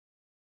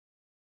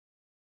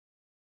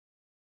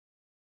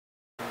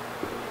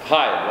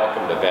Hi, and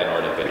welcome to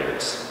VanArnam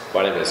Vineyards.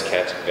 My name is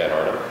Kent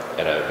VanArnam,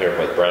 and I'm here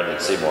with Branden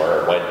Seymour,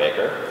 our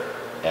winemaker.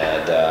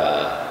 And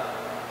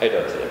how you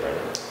doing today,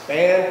 Branden?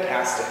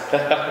 Fantastic.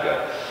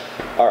 Good.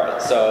 All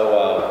right,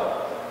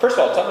 so first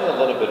of all, tell me a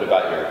little bit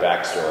about your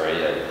backstory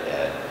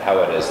and how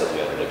it is that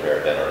you ended up here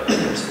at VanArnam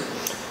Vineyards.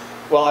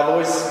 Well, I've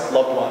always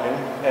loved wine,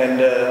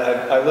 and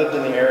I lived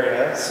in the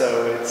area,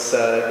 so it's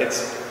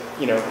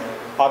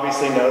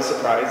obviously no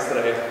surprise that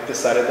I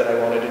decided that I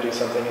wanted to do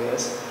something in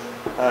this.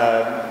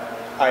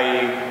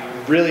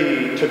 I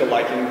really took a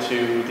liking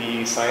to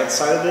the science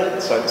side of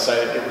it, so I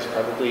decided it was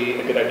probably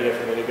a good idea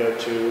for me to go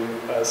to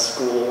a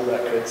school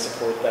that could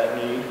support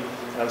that need.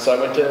 So I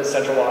went to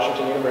Central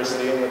Washington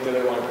University and went through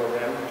their wine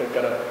program. They've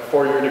got a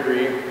 4-year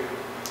degree,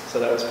 so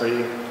that was a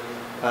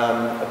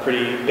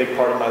pretty big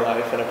part of my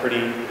life and a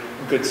pretty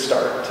good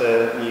start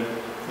to me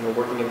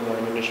working in the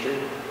wine industry.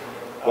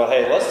 Well,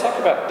 hey, let's talk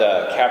about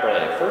the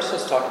Cabernet. First,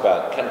 let's talk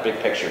about kind of big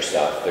picture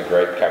stuff, the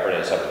grape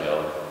Cabernet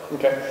Sauvignon.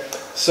 Okay,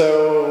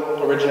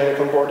 so originated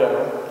from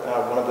Bordeaux,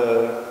 one of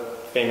the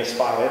famous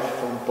 5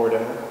 from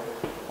Bordeaux.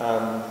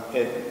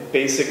 It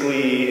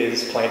basically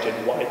is planted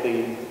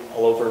widely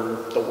all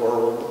over the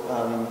world,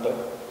 but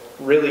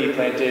really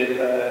planted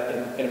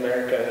in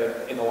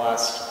America in the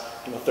last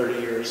 30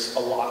 years a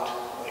lot.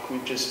 Like,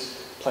 we've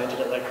just planted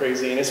it like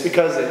crazy, and it's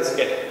because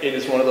it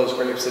is one of those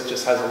grapes that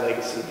just has a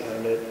legacy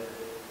behind it.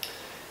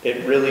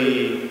 It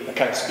really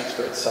kind of speaks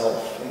for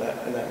itself in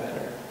that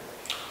manner.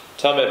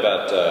 Tell me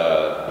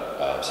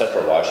about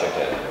Central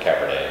Washington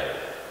Cabernet,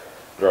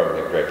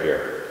 growing the grape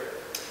here.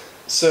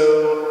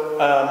 So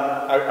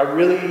I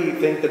really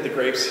think that the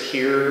grapes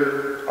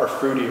here are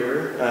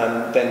fruitier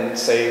than,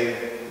 say,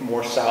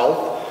 more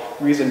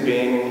south. Reason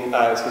being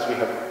is because we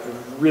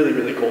have really,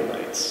 really cold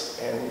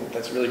nights, and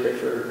that's really great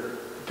for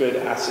good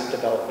acid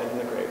development in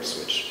the grapes,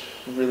 which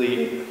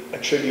really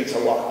attributes a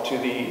lot to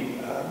the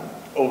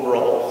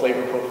overall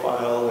flavor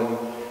profile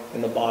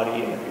and the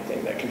body and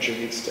everything that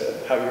contributes to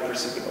how you're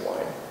perceiving the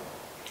wine.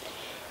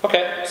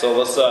 Okay, so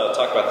let's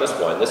talk about this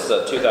wine. This is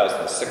a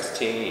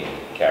 2016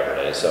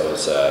 Cabernet, so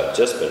it's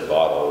just been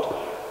bottled.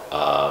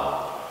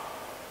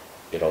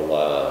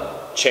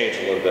 It'll change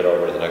a little bit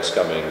over the next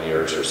coming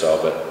years or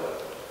so, but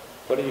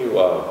what are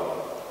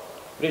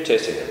you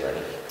tasting here,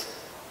 Branden?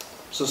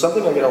 So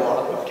something I get a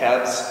lot with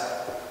cabs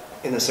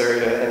in this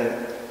area,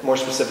 and more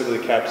specifically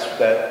cabs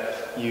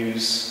that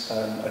use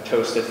a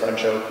toasted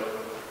French oak,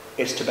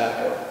 is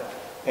tobacco.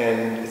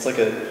 And it's like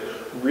a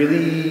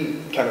really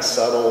kind of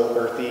subtle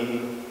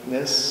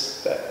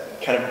earthiness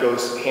that kind of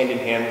goes hand in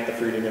hand with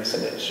the fruitiness,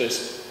 and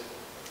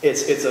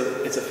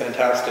it's a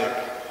fantastic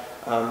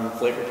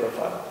flavor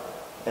profile.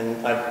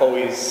 And I've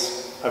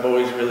always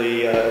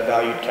really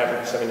valued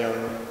Cabernet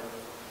Sauvignon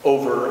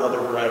over other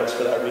varietals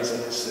for that reason.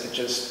 It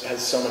just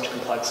has so much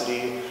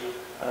complexity.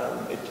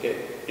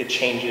 It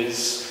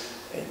changes,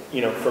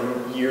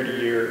 from year to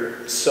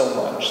year so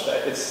much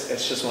that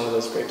it's just one of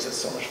those grapes that's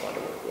so much fun to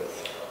work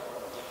with.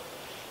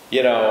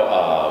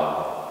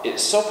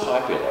 It's so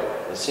popular.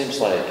 It seems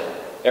like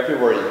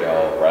everywhere you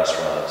go,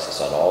 restaurants, it's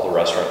on all the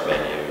restaurant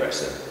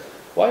menus. And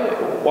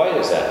why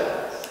is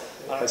that?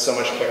 It has so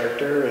much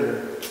character,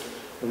 and it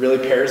really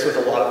pairs with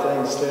a lot of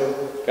things too.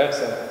 Okay.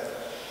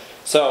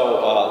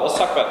 So let's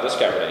talk about this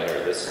Cabernet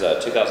here. This is a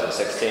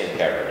 2016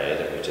 Cabernet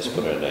that we just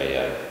put in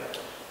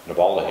a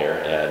bottle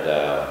here. And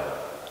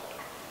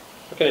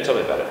what can you tell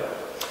me about it?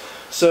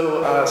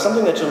 So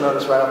something that you'll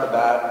notice right off the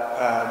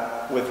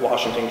bat with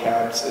Washington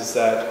cabs is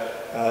that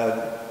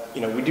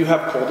we do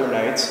have colder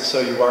nights, so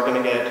you are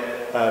going to get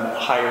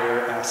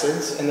higher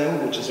acids in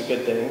them, which is a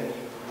good thing.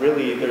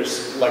 Really,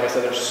 like I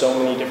said, there's so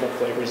many different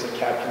flavors that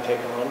cab can take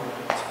on.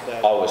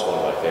 Always one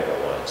of my favorite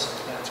wines.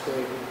 That's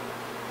great.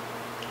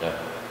 Yeah.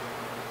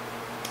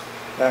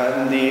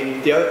 And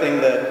the other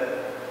thing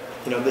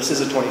that, this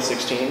is a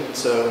 2016,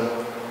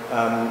 so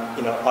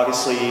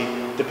obviously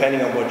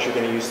depending on what you're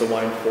going to use the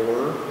wine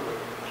for,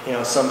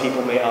 some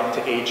people may opt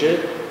to age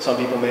it, some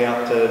people may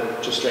opt to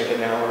just drink it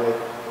now with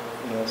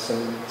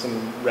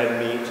some red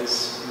meat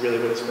is really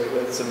what it's great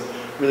with. Some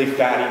really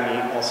fatty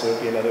meat also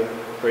would be another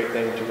great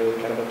thing to really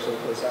kind of absorb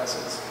those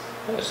acids.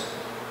 Nice.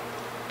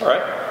 All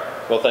right.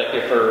 Well, thank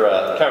you for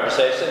the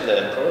conversation.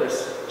 And of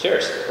course.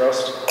 Cheers.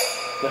 Prost.